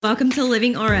Welcome to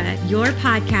Living Aura, your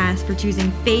podcast for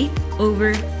choosing faith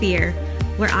over fear,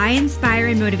 where I inspire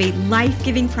and motivate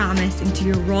life-giving promise into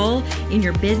your role in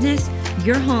your business,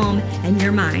 your home, and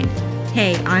your mind.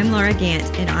 Hey, I'm Laura Gant,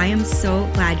 and I am so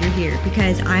glad you're here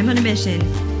because I'm on a mission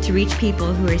to reach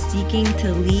people who are seeking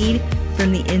to lead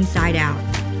from the inside out,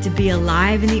 to be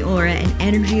alive in the aura and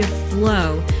energy of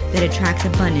flow that attracts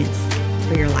abundance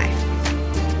for your life.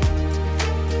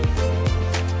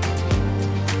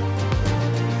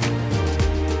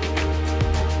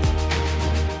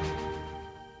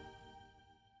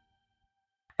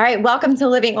 All right, welcome to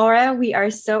Living Aura. We are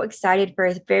so excited for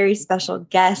a very special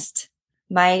guest,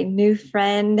 my new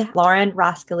friend, Lauren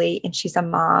Roskelley, and she's a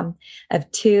mom of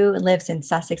two and lives in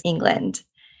Sussex, England.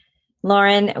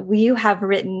 Lauren, you have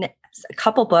written a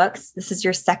couple books. This is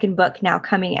your second book now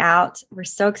coming out. We're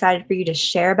so excited for you to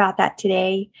share about that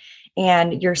today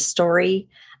and your story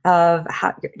of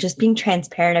how you're just being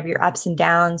transparent of your ups and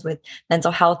downs with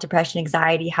mental health, depression,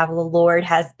 anxiety, how the Lord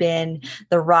has been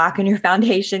the rock and your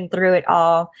foundation through it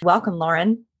all. Welcome,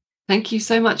 Lauren. Thank you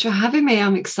so much for having me.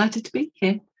 I'm excited to be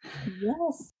here.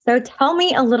 Yes. So tell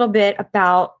me a little bit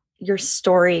about your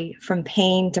story from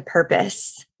pain to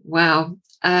purpose. Wow.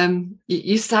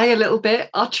 You say a little bit.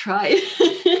 I'll try.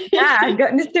 Yeah,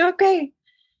 just do okay.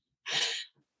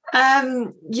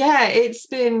 It's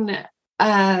been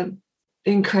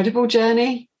incredible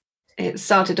journey. It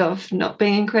started off not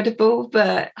being incredible,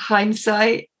 but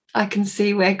hindsight, I can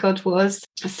see where God was.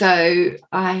 So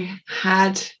I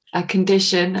had a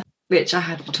condition which I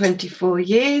had for 24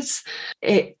 years.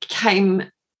 It came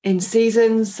in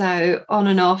seasons, so on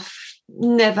and off,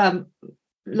 never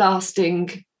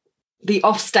lasting. The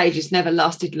off stages never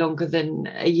lasted longer than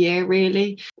a year,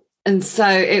 really. And so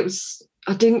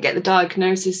I didn't get the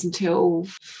diagnosis until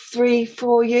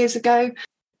 3-4 years ago.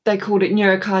 They called it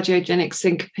neurocardiogenic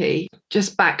syncope.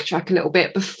 Just backtrack a little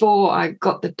bit. Before I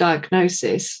got the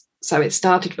diagnosis, so it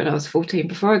started when I was 14,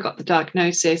 before I got the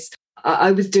diagnosis,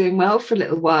 I was doing well for a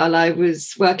little while. I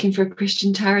was working for a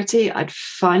Christian charity. I'd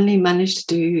finally managed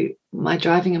to do my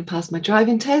driving and pass my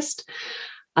driving test.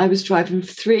 I was driving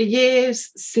for 3 years,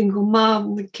 single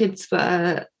mum, the kids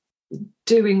were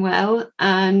doing well.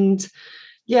 And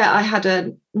I had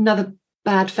another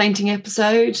bad fainting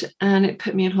episode and it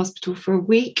put me in hospital for a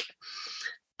week.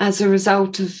 As a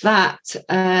result of that,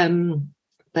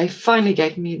 they finally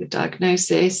gave me the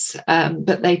diagnosis,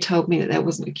 but they told me that there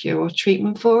wasn't a cure or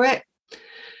treatment for it.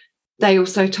 They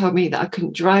also told me that I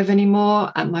couldn't drive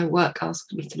anymore and my work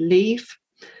asked me to leave.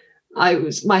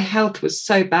 My health was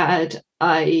so bad.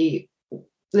 There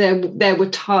were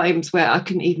times where I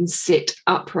couldn't even sit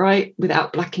upright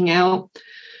without blacking out.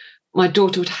 My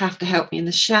daughter would have to help me in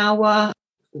the shower.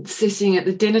 Sitting at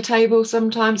the dinner table,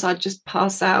 sometimes I'd just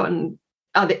pass out and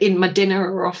either in my dinner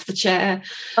or off the chair.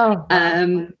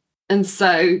 And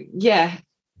so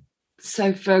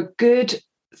for a good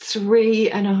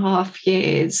 3.5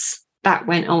 years that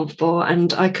went on for,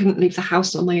 and I couldn't leave the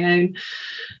house on my own.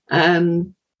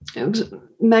 It was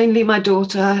mainly my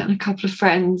daughter and a couple of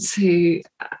friends who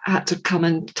had to come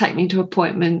and take me to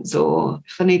appointments or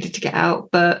if I needed to get out.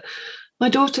 But my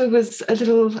daughter was a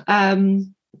little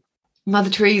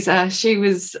Mother Teresa. She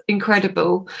was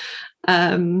incredible,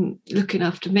 looking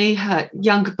after me. Her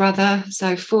younger brother,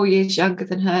 so 4 years younger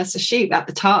than her. So she, at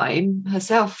the time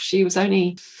herself, she was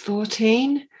only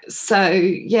 14. So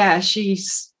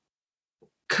she's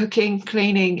cooking,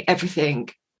 cleaning, everything.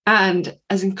 And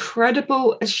as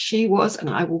incredible as she was, and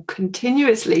I will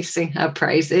continuously sing her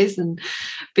praises and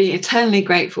be eternally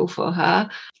grateful for her,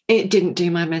 it didn't do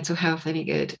my mental health any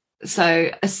good. So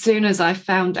as soon as I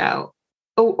found out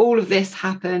all of this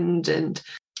happened, and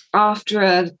after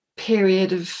a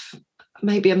period of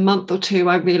maybe a month or two,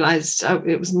 I realised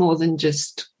it was more than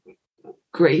just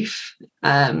grief,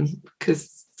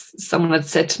 because someone had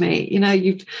said to me,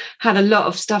 you've had a lot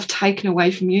of stuff taken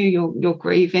away from you, you're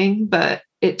grieving, but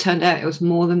it turned out it was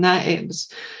more than that. It was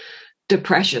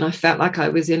depression. I felt like I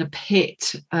was in a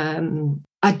pit.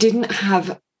 I didn't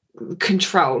have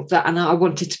control that, and I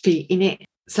wanted to be in it.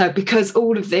 So because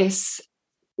all of this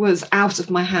was out of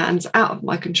my hands, out of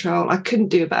my control, I couldn't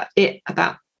do about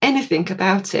anything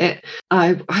about it.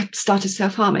 I started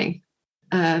self-harming.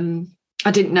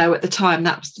 I didn't know at the time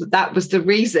that was the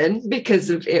reason, because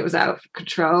it was out of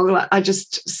control. I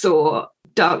just saw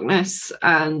darkness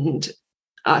and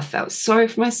I felt sorry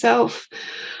for myself.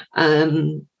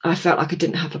 I felt like I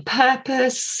didn't have a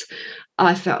purpose.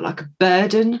 I felt like a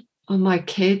burden on my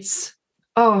kids.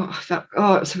 It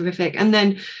was horrific. And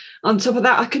then on top of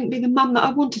that, I couldn't be the mum that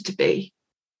I wanted to be.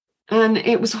 And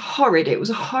it was horrid. It was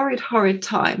a horrid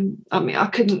time. I mean, I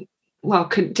couldn't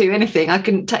couldn't do anything. I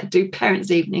couldn't do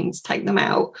parents' evenings, take them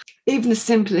out, even the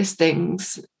simplest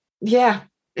things. Yeah,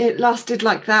 it lasted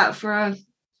like that for a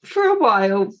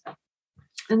while.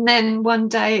 And then one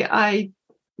day I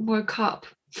woke up.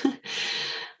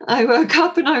 I woke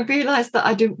up and I realised that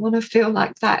I didn't want to feel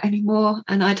like that anymore,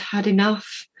 and I'd had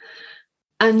enough.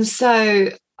 And so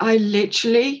I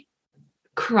literally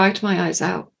cried my eyes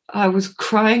out. I was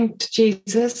crying to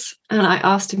Jesus, and I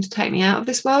asked him to take me out of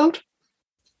this world,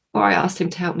 or I asked him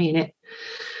to help me in it.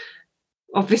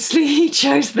 Obviously, he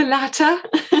chose the latter.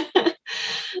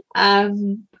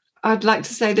 I'd like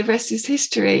to say the rest is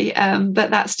history,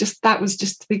 but that was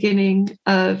just the beginning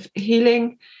of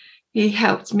healing. He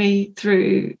helped me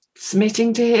through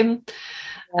submitting to him,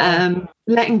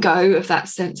 letting go of that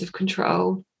sense of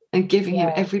control and giving him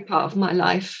every part of my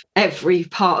life. Every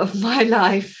part of my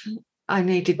life I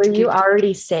needed to give. Were you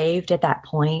already saved at that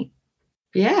point?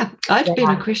 Yeah, I'd been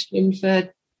a Christian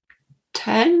for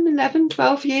 10, 11,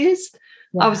 12 years.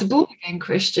 Yeah. I was a born-again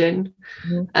Christian.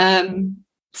 Mm-hmm.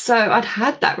 So I'd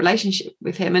had that relationship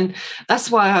with him, and that's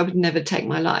why I would never take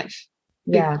my life.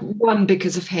 Yeah. One,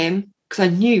 because of him, because I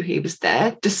knew he was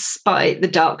there. Despite the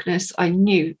darkness, I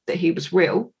knew that he was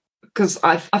real, because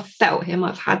I've felt him.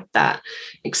 I've had that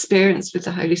experience with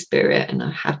the Holy Spirit, and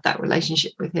I had that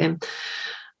relationship with him.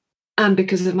 And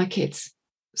because of my kids.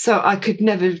 So I could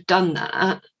never have done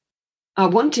that. I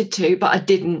wanted to, but I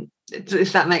didn't,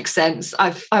 if that makes sense.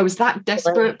 I was that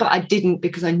desperate, but I didn't,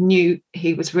 because I knew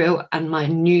he was real, and I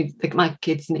knew that my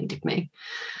kids needed me.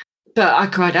 But I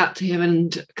cried out to him,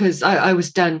 and because I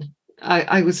was done.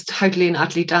 I was totally and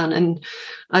utterly done, and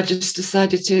I just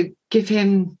decided to give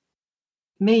him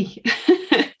me.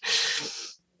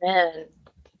 Man,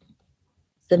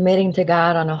 submitting to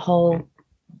God on a whole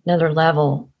another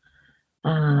level.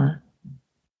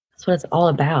 That's what it's all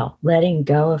about. Letting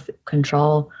go of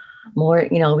control. More,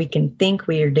 we can think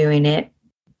we are doing it.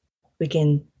 We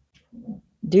can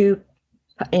do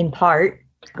in part,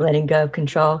 letting go of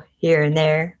control here and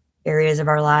there, areas of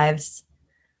our lives.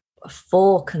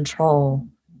 Full control.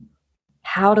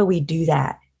 How do we do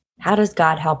that? How does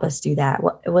God help us do that?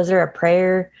 Was there a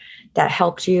prayer that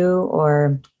helped you,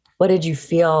 or what did you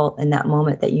feel in that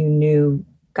moment that you knew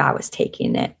God was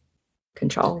taking it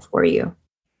control for you?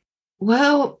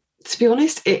 Well, to be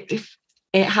honest, it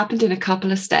happened in a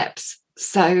couple of steps.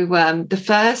 So the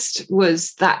first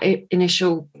was that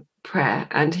initial prayer,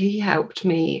 and he helped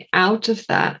me out of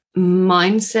that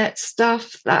mindset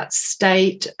stuff, that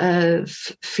state of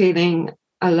feeling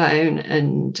alone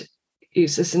and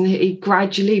useless. And he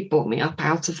gradually brought me up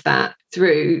out of that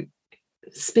through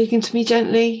speaking to me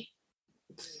gently,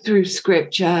 through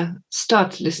scripture,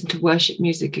 started to listen to worship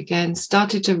music again,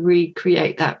 started to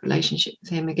recreate that relationship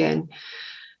with him again,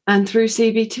 and through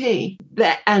CBT.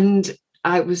 And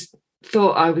I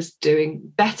thought I was doing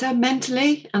better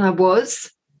mentally, and I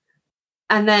was.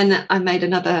 And then I made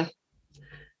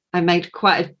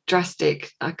quite a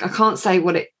drastic, I can't say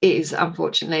what it is,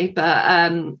 unfortunately, but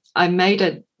I made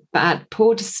a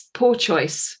poor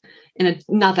choice in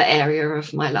another area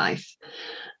of my life.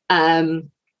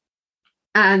 And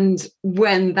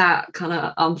when that kind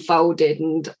of unfolded,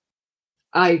 and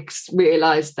I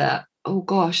realized that, oh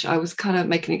gosh, I was kind of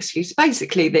making an excuse.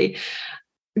 Basically,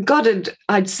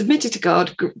 I'd submitted to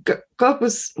God. God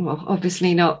was, well,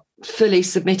 obviously not fully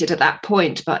submitted at that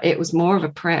point, but it was more of a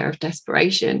prayer of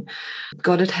desperation.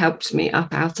 God had helped me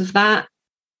up out of that.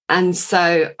 And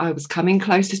so I was coming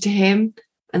closer to him,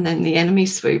 and then the enemy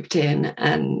swooped in,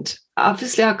 and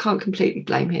obviously I can't completely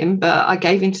blame him, but I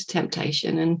gave into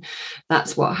temptation, and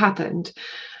that's what happened.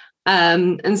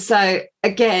 And so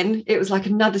again, it was like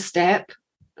another step.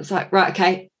 I was like, right,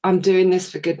 okay, I'm doing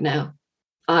this for good now.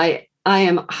 I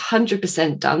am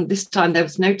 100% done. This time there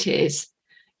was no tears.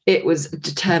 It was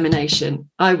determination.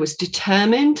 I was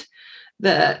determined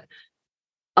that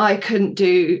I couldn't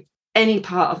do any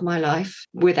part of my life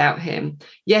without him.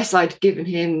 Yes, I'd given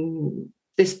him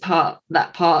this part,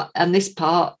 that part, and this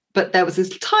part, but there was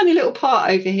this tiny little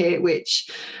part over here which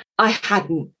I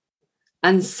hadn't.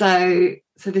 And so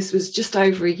this was just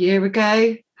over a year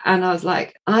ago, and I was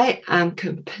like, I am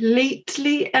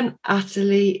completely and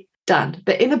utterly done,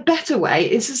 but in a better way.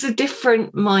 This is a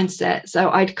different mindset.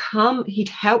 So he'd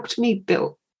helped me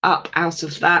build up out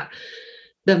of that,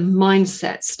 the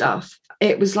mindset stuff.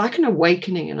 It was like an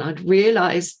awakening, and I'd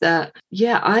realized that,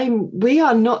 we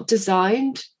are not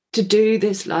designed to do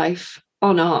this life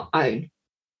on our own.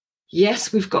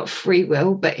 Yes, we've got free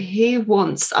will, but he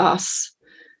wants us.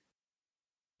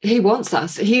 He wants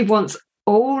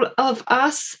all of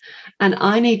us, and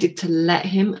I needed to let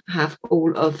him have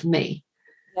all of me.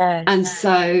 Yes. And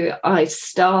so I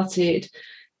started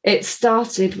It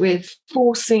started with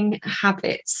forcing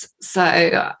habits. So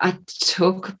I'm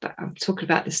talking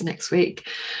about this next week.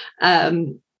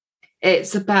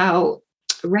 It's about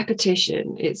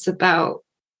repetition. It's about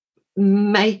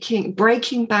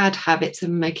breaking bad habits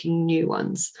and making new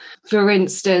ones. For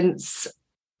instance,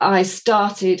 I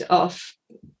started off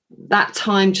that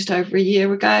time just over a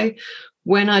year ago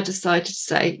when I decided to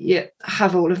say, yeah,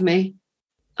 have all of me.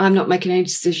 I'm not making any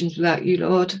decisions without you,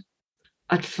 Lord.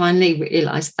 I'd finally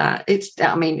realised that. It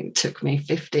took me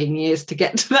 15 years to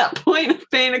get to that point of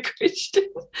being a Christian.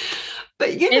 But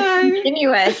it's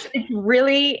continuous.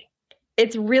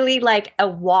 It's really like a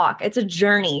walk. It's a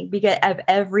journey because of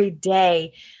every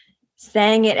day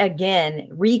saying it again,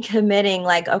 recommitting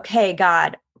like, okay,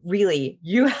 God, really,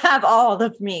 you have all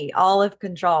of me, all of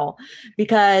control,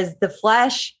 because the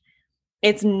flesh,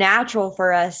 it's natural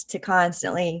for us to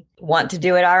constantly want to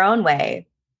do it our own way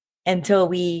until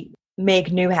we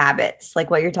make new habits,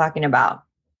 like what you're talking about.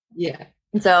 Yeah.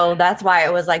 So that's why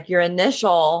it was like your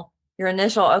initial,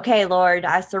 okay, Lord,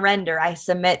 I surrender, I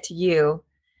submit to you.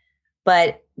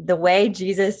 But the way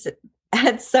Jesus,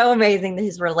 it's so amazing,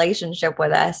 his relationship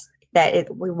with us, that he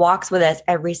walks with us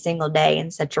every single day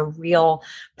in such a real,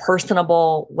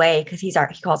 personable way, because he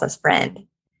calls us friend.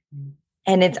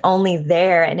 And it's only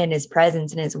there and in his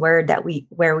presence and his word that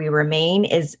where we remain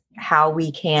is how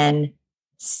we can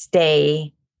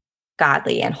stay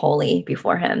godly and holy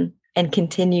before him and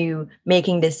continue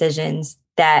making decisions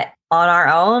that on our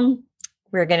own,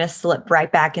 we're going to slip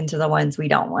right back into the ones we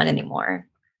don't want anymore.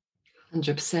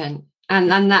 100%.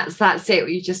 And that's it.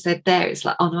 What you just said there. It's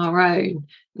like on our own.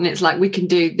 And it's like we can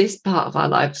do this part of our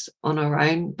lives on our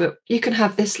own, but you can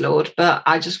have this, Lord, but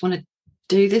I just want to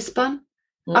do this bun.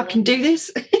 Mm-hmm. I can do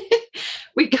this.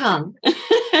 We can't.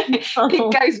 It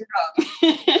goes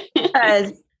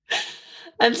wrong.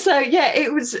 And so, yeah,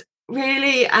 it was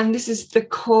really, and this is the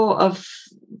core of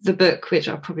the book, which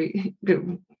I'll probably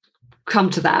come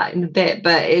to that in a bit,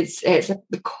 but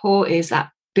the core is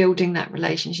that building that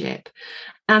relationship.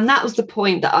 And that was the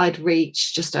point that I'd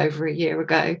reached just over a year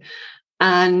ago.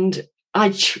 And I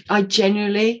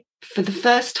genuinely, for the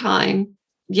first time,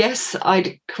 yes,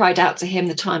 I'd cried out to him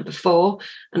the time before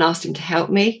and asked him to help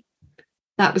me.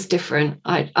 That was different.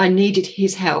 I needed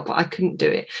his help. I couldn't do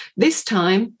it. This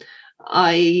time,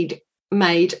 I'd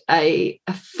made a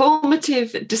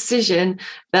formative decision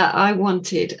that I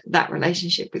wanted that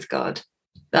relationship with God,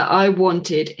 that I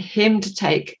wanted him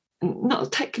to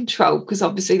not take control, because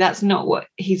obviously that's not what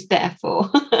he's there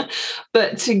for,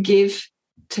 but to give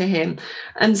to him.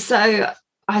 And so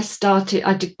I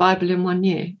did Bible in 1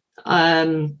 year.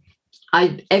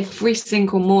 Every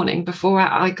single morning before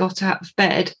I got out of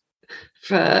bed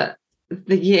for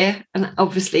the year, and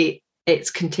obviously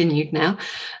it's continued now.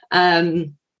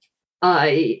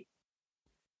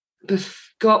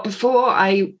 Before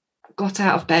I got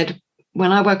out of bed,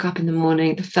 when I woke up in the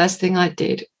morning, the first thing I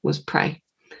did was pray.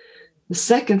 The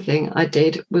second thing I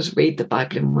did was read the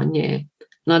Bible in 1 year,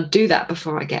 and I'd do that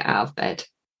before I get out of bed.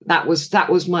 That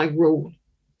was my rule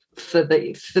for the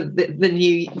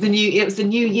new. It was the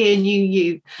New Year, New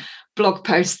You blog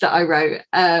post that I wrote.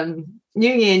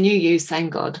 New Year, New You, same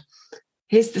God.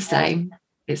 Here's the same.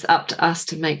 It's up to us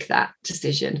to make that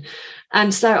decision.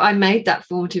 And so I made that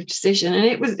formative decision, and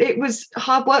it was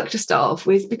hard work to start off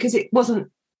with, because it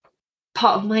wasn't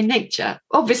part of my nature.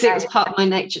 Obviously, it was part of my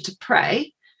nature to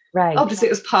pray. Right. Obviously,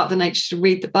 it was part of the nature to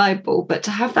read the Bible, but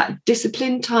to have that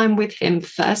disciplined time with him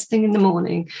first thing in the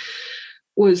morning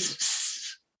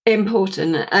was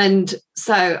important. And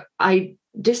so I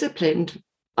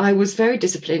was very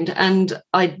disciplined, and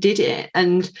I did it.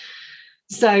 And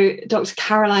so Dr.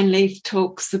 Caroline Leaf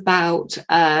talks about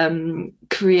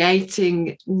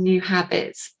creating new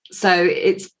habits. So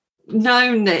it's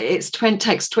known that it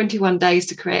takes 21 days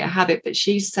to create a habit, but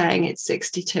she's saying it's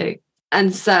 62.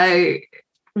 And so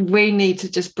we need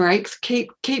to just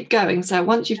keep going. So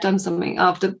once you've done something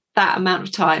after that amount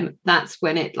of time, that's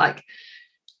when it like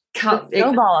the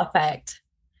snowball effect.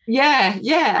 Yeah.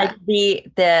 Like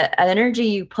the energy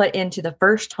you put into the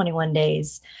first 21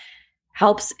 days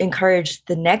helps encourage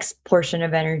the next portion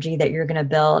of energy that you're going to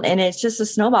build. And it's just a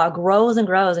snowball, grows and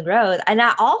grows and grows. And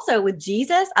I also, with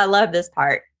Jesus, I love this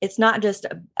part. It's not just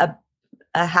a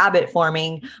habit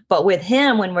forming, but with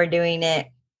him, when we're doing it,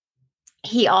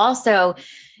 he also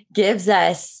gives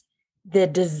us the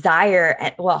desire,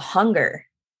 hunger.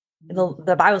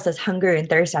 The Bible says hunger and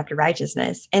thirst after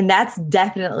righteousness. And that's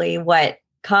definitely what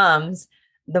comes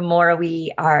the more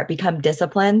we become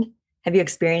disciplined. Have you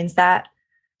experienced that?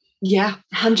 Yeah,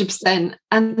 100%.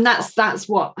 And that's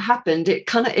what happened. It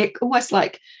almost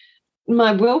like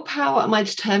my willpower, my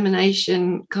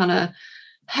determination kind of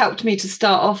helped me to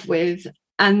start off with,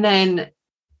 and then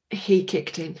he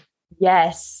kicked in.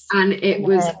 Yes. And it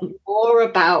was more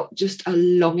about just a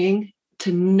longing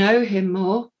to know him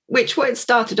more, which what it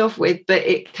started off with, but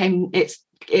it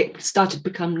started to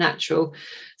become natural.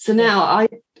 So now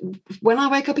when I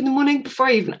wake up in the morning, before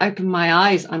I even open my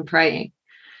eyes, I'm praying.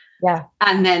 Yeah.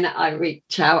 And then I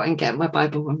reach out and get my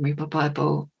Bible and read my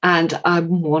Bible, and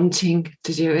I'm wanting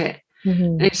to do it.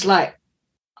 Mm-hmm. It's like,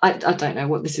 I don't know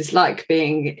what this is like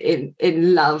being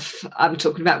in love. I'm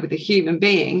talking about with a human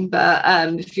being, but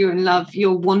if you're in love,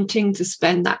 you're wanting to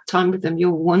spend that time with them.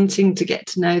 You're wanting to get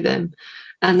to know them,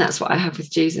 and that's what I have with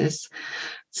Jesus.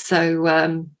 So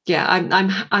I'm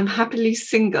happily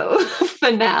single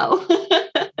for now.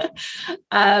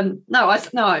 I'm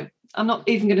not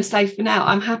even going to say for now.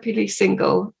 I'm happily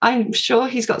single. I'm sure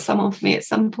he's got someone for me at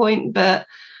some point, but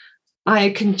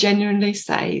I can genuinely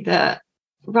say that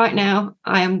right now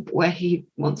I am where he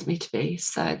wants me to be.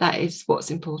 So that is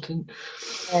what's important.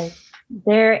 Right.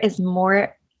 There is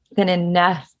more than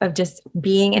enough of just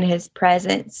being in his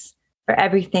presence for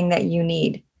everything that you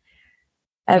need.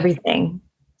 Everything.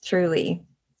 Truly.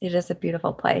 It is a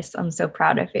beautiful place. I'm so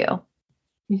proud of you.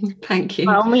 Thank you.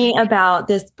 Tell me about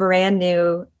this brand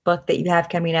new book that you have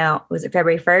coming out. Was it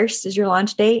February 1st is your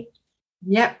launch date?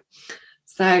 Yep.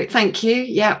 So thank you.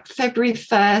 Yeah, February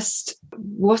 1st.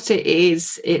 What it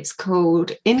is, it's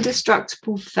called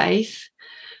Indestructible Faith,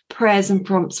 Prayers and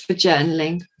Prompts for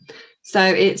Journaling. So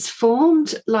it's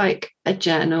formed like a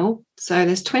journal. So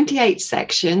there's 28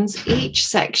 sections. Each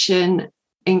section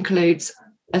includes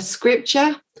a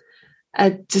scripture,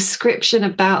 a description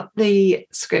about the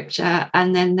scripture,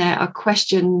 and then there are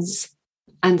questions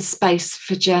and space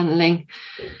for journaling,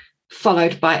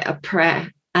 followed by a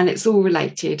prayer, and it's all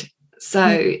related.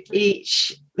 So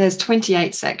there's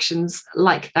 28 sections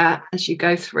like that as you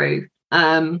go through,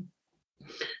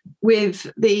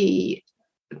 with the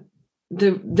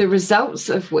results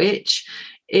of which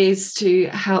is to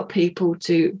help people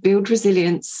to build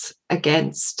resilience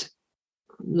against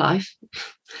life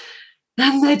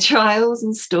and their trials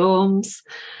and storms,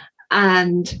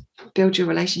 and build your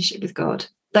relationship with God.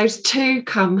 Those two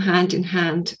come hand in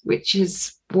hand, which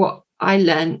is what I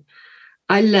learned.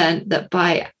 I learned that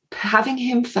by having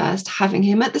him first, having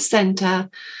him at the center,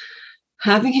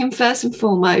 having him first and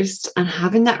foremost, and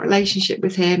having that relationship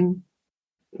with him,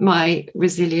 my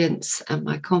resilience and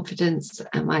my confidence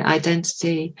and my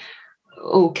identity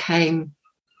all came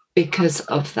because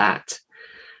of that.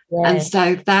 Yes. And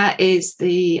so that is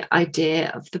the idea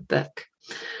of the book.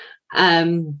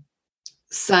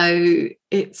 So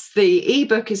it's the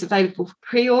ebook is available for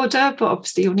pre-order, but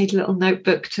obviously you'll need a little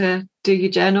notebook to do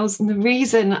your journals. And the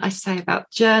reason I say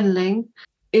about journaling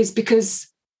is because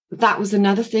that was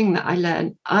another thing that I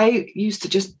learned. I used to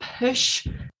just push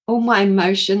all my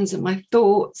emotions and my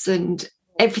thoughts and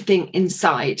everything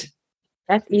inside.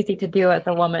 That's easy to do as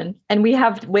a woman. And we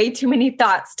have way too many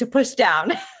thoughts to push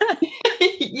down.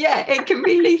 Yeah, it can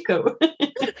be lethal.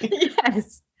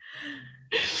 Yes.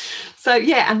 So,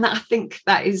 yeah, and I think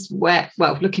that is where,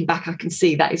 well, looking back, I can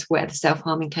see that is where the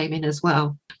self-harming came in as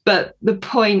well. But the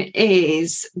point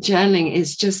is, journaling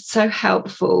is just so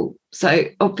helpful. So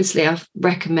obviously I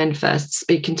recommend first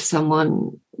speaking to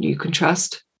someone you can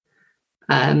trust,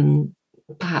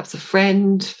 perhaps a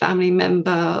friend, family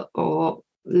member, or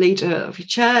leader of your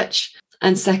church.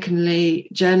 And secondly,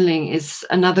 journaling is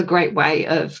another great way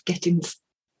of getting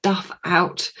stuff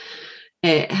out.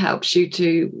 It helps you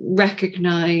to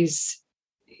recognize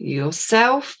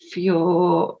yourself,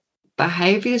 your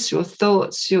behaviors, your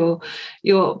thoughts,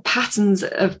 your patterns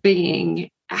of being,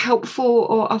 helpful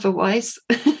or otherwise,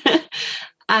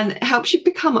 and it helps you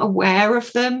become aware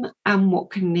of them and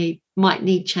what might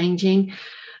need changing.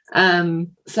 So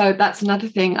that's another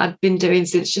thing I've been doing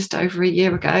since just over a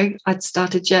year ago. I'd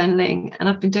started journaling, and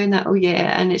I've been doing that all year,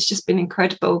 and it's just been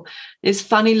incredible. It's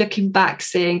funny looking back,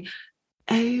 seeing,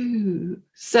 oh,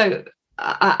 so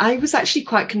I was actually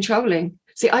quite controlling.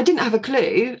 See, I didn't have a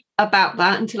clue about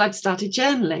that until I'd started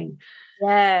journaling.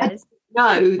 Yes. I didn't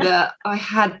know that I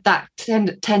had that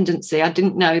tendency. I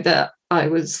didn't know that I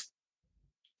was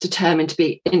determined to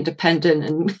be independent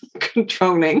and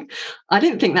controlling. I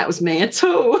didn't think that was me at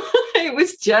all. It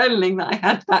was journaling that I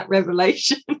had that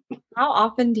revelation. How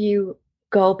often do you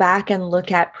go back and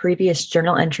look at previous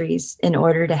journal entries in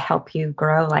order to help you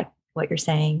grow, like what you're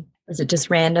saying? Is it just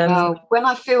random? When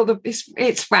I feel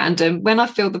it's random. When I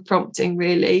feel the prompting,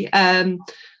 really,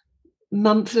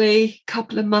 monthly,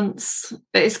 couple of months,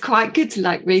 but it's quite good to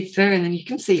like read through, and then you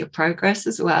can see your progress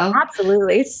as well.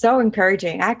 Absolutely. It's so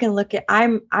encouraging. I can look at,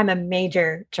 I'm a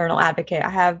major journal advocate. I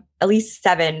have at least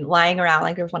 7 lying around.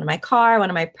 Like there was one in my car, one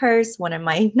in my purse, one in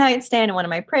my nightstand, and one in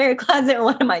my prayer closet, and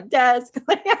one in my desk.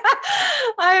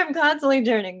 I am constantly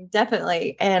journaling,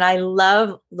 definitely. And I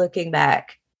love looking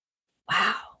back.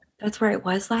 Wow, that's where I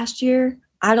was last year.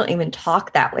 I don't even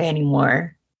talk that way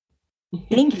anymore.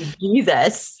 Thank you,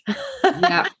 Jesus.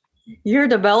 Yeah. You're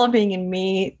developing in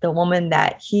me the woman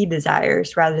that he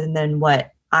desires rather than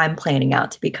what I'm planning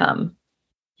out to become.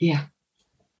 Yeah,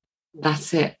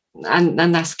 that's it. And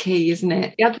that's key, isn't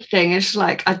it? The other thing is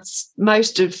like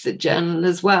most of the journal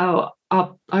as well,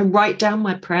 I write down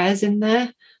my prayers in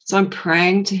there. So I'm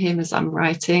praying to him as I'm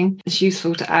writing. It's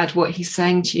useful to add what he's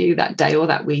saying to you that day or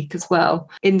that week as well.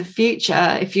 In the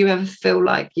future, if you ever feel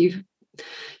like your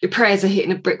prayers are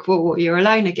hitting a brick wall or you're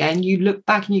alone again, you look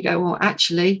back and you go, well,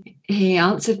 actually, he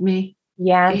answered me.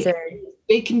 He answered. He's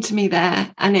speaking to me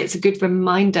there. And it's a good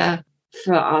reminder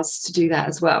for us to do that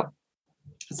as well.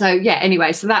 So yeah,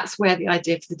 anyway, so that's where the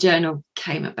idea for the journal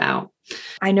came about.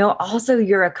 I know also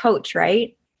you're a coach,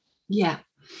 right? Yeah.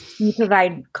 You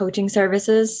provide coaching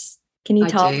services. Can you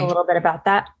tell us a little bit about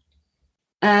that?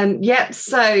 Yeah,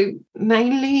 so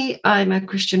mainly I'm a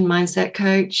Christian mindset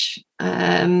coach.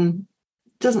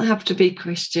 Doesn't have to be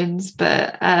Christians,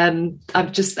 but I'm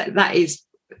just, that is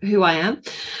who I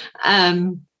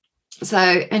am. So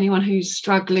anyone who's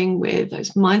struggling with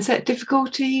those mindset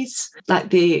difficulties,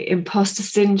 like the imposter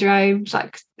syndrome,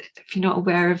 like if you're not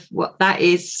aware of what that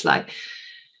is, like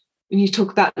when you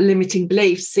talk about limiting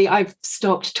beliefs, see, I've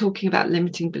stopped talking about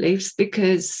limiting beliefs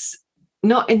because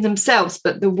not in themselves,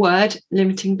 but the word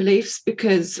limiting beliefs,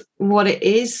 because what it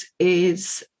is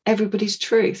everybody's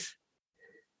truth.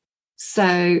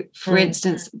 So, for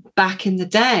instance, back in the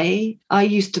day, I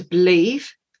used to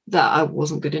believe that I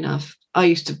wasn't good enough. I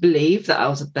used to believe that I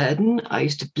was a burden. I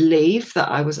used to believe that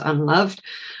I was unloved.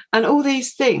 And all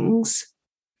these things,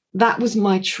 that was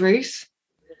my truth.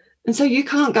 And so you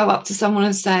can't go up to someone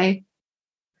and say,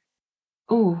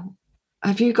 oh,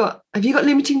 have you got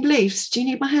limiting beliefs? Do you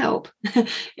need my help?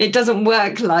 It doesn't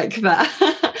work like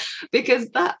that. Because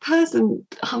that person,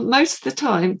 most of the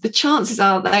time, the chances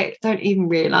are they don't even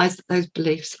realize that those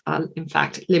beliefs are, in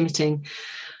fact, limiting.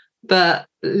 But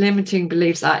limiting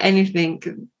beliefs are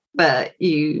anything that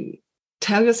you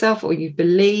tell yourself or you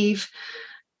believe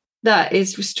that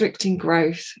is restricting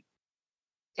growth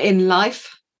in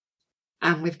life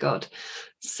and with God.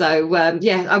 So,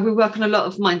 we work on a lot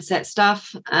of mindset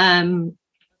stuff.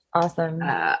 Awesome.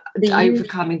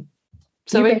 Overcoming.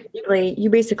 You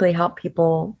basically help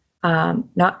people,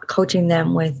 not coaching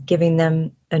them with giving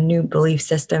them a new belief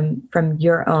system from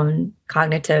your own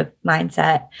cognitive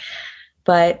mindset,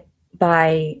 but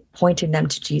by pointing them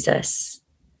to Jesus.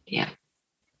 Yeah.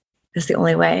 That's the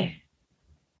only way.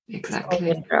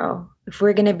 Exactly. If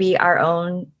we're going to be our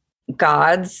own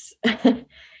gods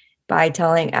by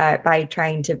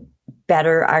trying to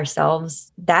better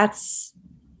ourselves, that's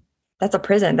a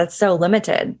prison. That's so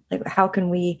limited. Like, how can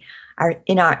we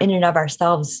in and of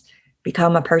ourselves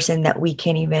become a person that we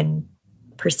can't even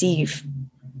perceive?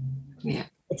 Yeah.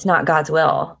 It's not God's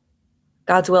will.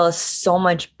 God's will is so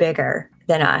much bigger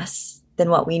than us, than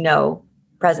what we know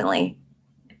presently.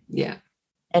 Yeah.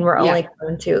 And we're only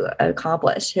going to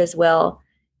accomplish his will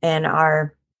and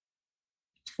our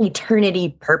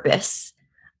eternity purpose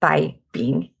by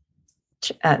being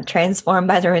transformed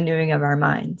by the renewing of our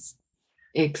minds.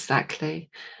 Exactly.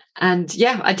 And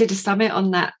I did a summit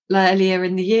on that earlier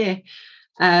in the year.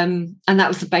 And that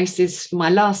was the basis for my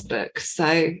last book.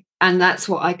 So, and that's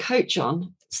what I coach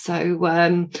on. So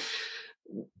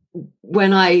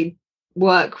when I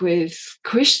work with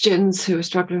Christians who are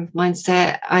struggling with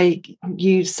mindset, I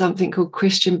use something called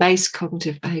Christian-based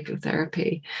cognitive behavioral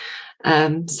therapy.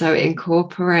 So it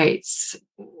incorporates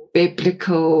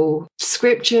biblical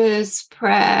scriptures,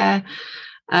 prayer,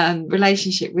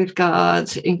 relationship with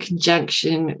God in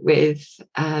conjunction with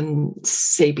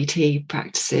CBT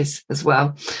practices as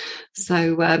well.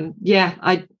 So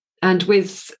and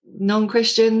with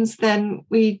non-Christians, then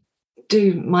we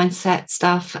do mindset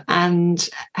stuff and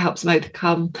helps them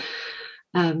overcome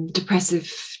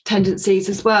depressive tendencies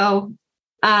as well.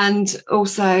 And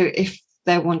also if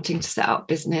they're wanting to set up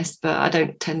business, but I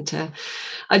don't tend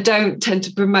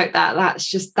to promote that.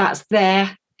 That's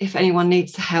there. If anyone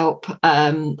needs help,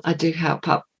 I do help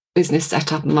up business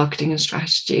setup and marketing and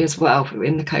strategy as well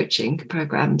in the coaching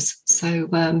programs. So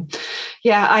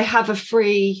I have a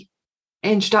free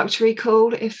introductory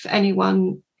call if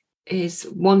anyone is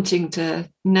wanting to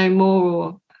know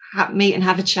more or meet and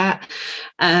have a chat.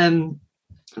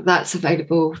 That's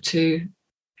available to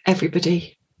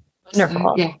everybody.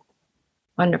 Wonderful. So,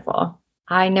 wonderful.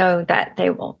 I know that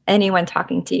anyone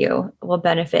talking to you will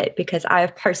benefit, because I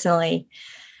have personally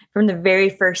from the very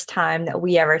first time that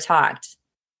we ever talked,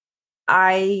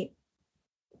 I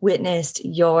witnessed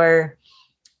your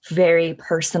very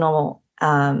personal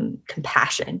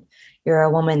compassion. You're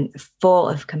a woman full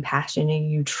of compassion, and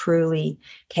you truly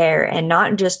care, and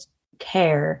not just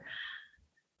care,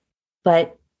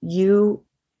 but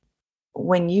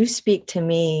when you speak to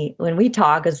me, when we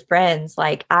talk as friends,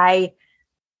 like I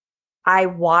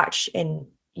watch and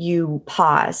you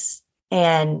pause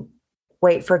and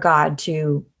wait for God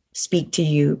to speak to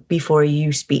you before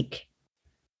you speak.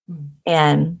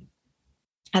 And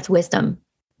that's wisdom.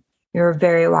 You're a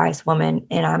very wise woman,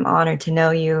 and I'm honored to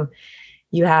know you.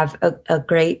 You have a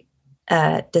great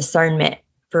discernment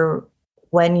for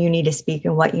when you need to speak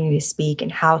and what you need to speak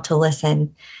and how to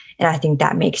listen. And I think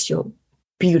that makes you a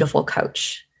beautiful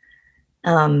coach.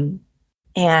 And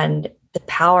the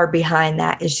power behind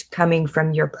that is coming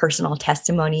from your personal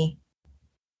testimony,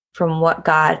 from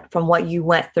what you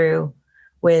went through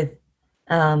with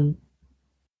your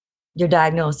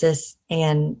diagnosis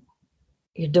and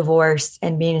your divorce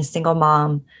and being a single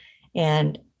mom,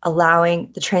 and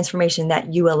allowing the transformation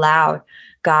that you allowed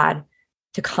God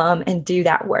to come and do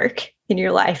that work in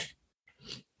your life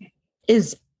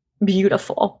is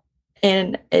beautiful,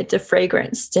 and it's a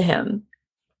fragrance to him.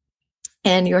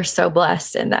 And you're so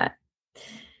blessed in that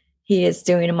he is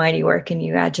doing a mighty work in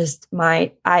you.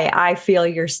 I feel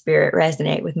your spirit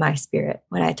resonate with my spirit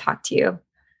when I talk to you.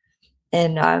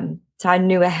 And so I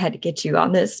knew I had to get you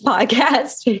on this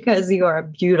podcast because you are a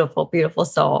beautiful, beautiful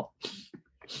soul.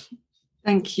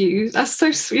 Thank you. You're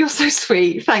so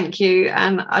sweet. Thank you.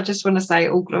 And I just want to say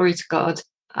all glory to God.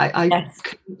 I Yes.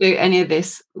 couldn't do any of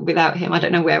this without him. I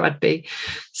don't know where I'd be.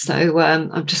 So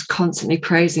I'm just constantly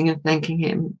praising and thanking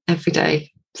him every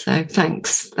day. So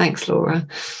thanks, Laura.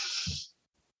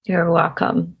 You're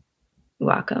welcome.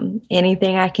 Welcome.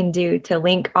 Anything I can do to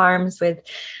link arms with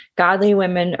godly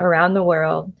women around the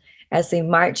world as we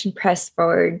march and press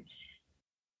forward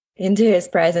into his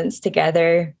presence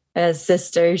together as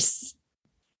sisters,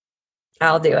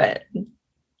 I'll do it.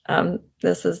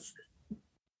 This is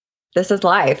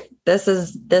life. This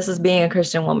is being a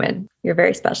Christian woman. You're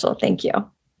very special. Thank you.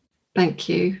 Thank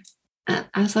you.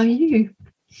 As are you.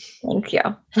 Thank you.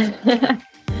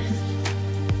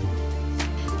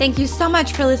 Thank you so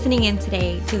much for listening in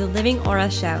today to the Living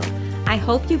Aura Show. I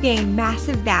hope you gain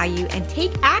massive value and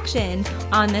take action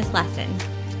on this lesson.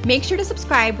 Make sure to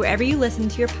subscribe wherever you listen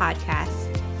to your podcasts.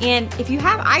 And if you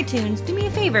have iTunes, do me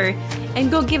a favor and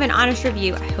go give an honest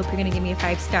review. I hope you're going to give me a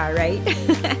 5-star, right?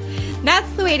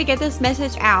 That's the way to get this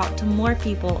message out to more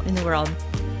people in the world.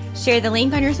 Share the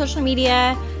link on your social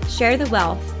media. Share the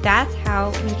wealth. That's how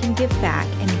we can give back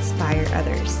and inspire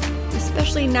others,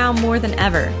 especially now more than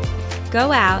ever.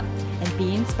 Go out and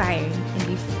be inspiring and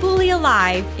be fully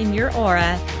alive in your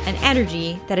aura and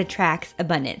energy that attracts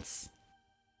abundance.